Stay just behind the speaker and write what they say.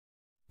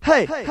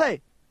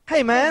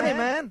Hey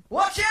man!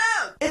 Watch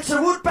out! It's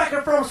a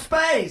woodpecker from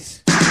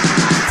space!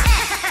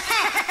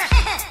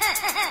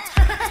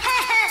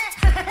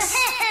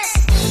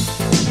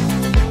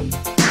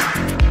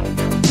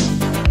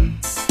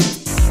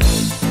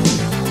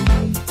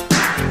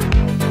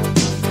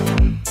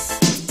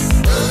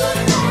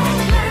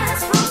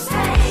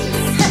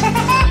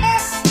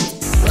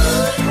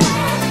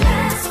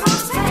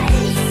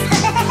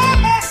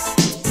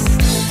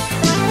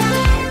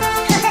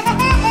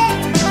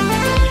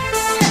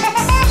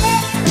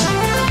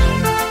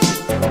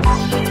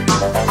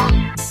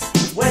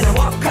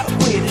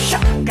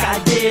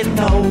 Didn't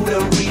know the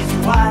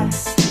reason why.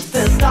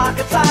 Still dark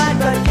inside,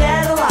 but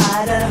yet a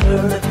light, and I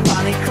heard a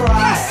funny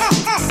cry.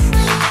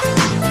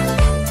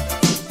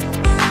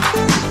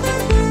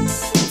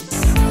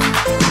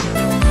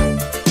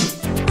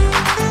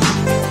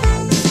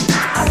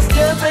 I was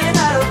jumping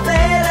out of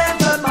bed and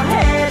put my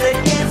head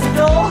against the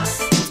door.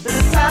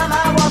 This time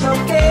I was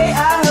okay, I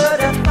heard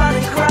a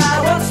funny cry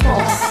once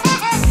more.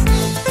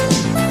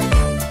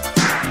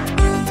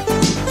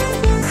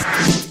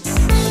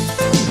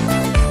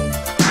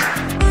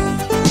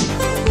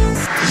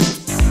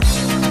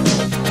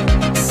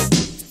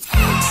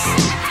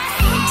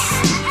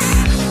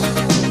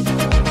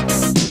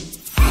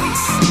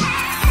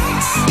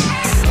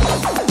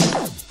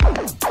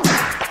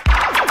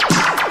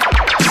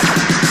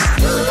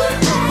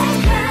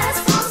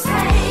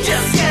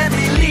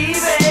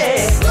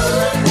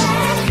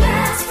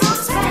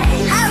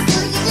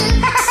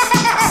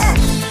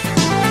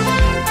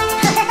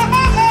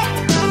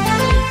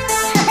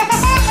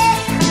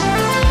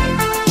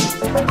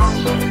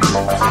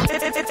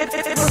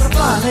 It was a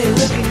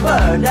funny-looking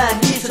bird,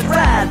 and he stood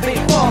right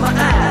before my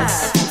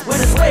eyes. With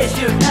his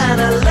waistcoat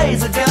and a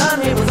laser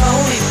gun, he was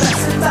only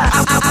passing by.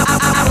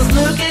 I was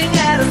looking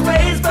at his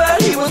face,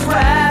 but he was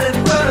right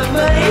in front of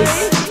me.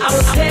 I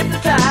was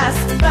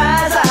hypnotized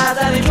by his eyes,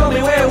 and he told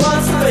me where it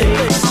was to be.